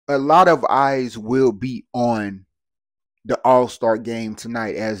a lot of eyes will be on the All-Star game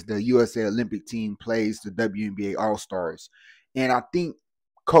tonight as the USA Olympic team plays the WNBA All-Stars. And I think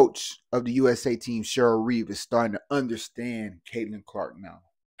coach of the USA team, Cheryl Reeve, is starting to understand Caitlin Clark now.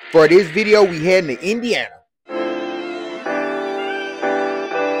 For this video, we heading to Indiana.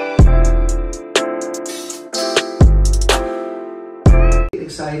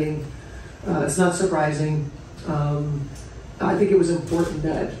 Exciting. It's not surprising. I think it was important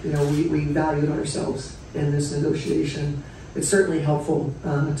that we valued ourselves in this negotiation. It's certainly helpful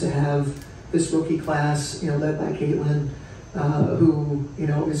to have this rookie class, led by Caitlin, who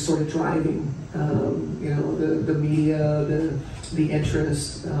is sort of driving the media, the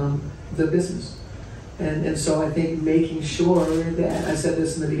interest, the business. And so I think making sure that, I said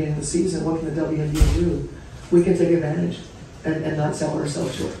this in the beginning of the season, what can the WNBA do? We can take advantage and not sell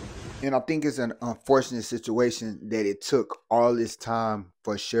ourselves short. And I think it's an unfortunate situation that it took all this time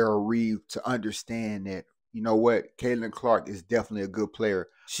for Cheryl Reeve to understand that, you know what, Caitlin Clark is definitely a good player.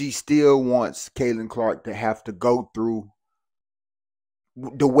 She still wants Caitlin Clark to have to go through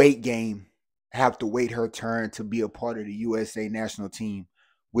the weight game, have to wait her turn to be a part of the USA national team,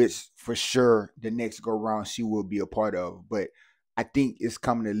 which for sure the next go round she will be a part of. But I think it's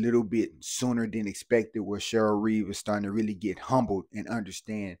coming a little bit sooner than expected, where Cheryl Reeve is starting to really get humbled and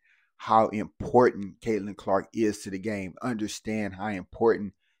understand how important Caitlin Clark is to the game, understand how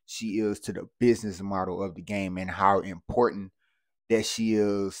important she is to the business model of the game, and how important that she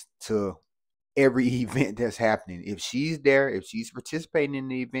is to every event that's happening. If she's there, if she's participating in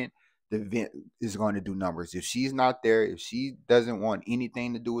the event is going to do numbers. If she's not there, if she doesn't want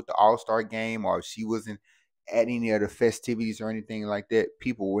anything to do with the All-Star game, or if she wasn't at any of the festivities or anything like that,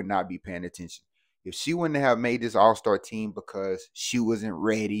 people would not be paying attention. If she wouldn't have made this All-Star team because she wasn't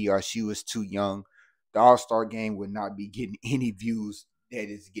ready or she was too young, the All-Star game would not be getting any views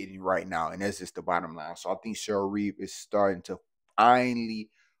that it's getting right now. And that's just the bottom line. So I think Cheryl Reeve is starting to finally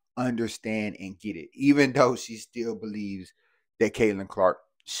understand and get it, even though she still believes that Caitlin Clark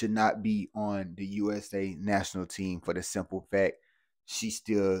should not be on the USA national team, for the simple fact she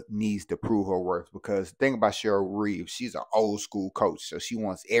still needs to prove her worth. Because the thing about Cheryl Reeve, she's an old school coach, so she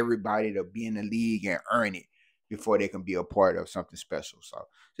wants everybody to be in the league and earn it before they can be a part of something special. So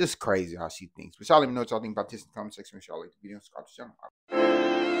just crazy how she thinks. But y'all let me know what y'all think about this in the comment section. Make sure y'all like the video and subscribe to the channel.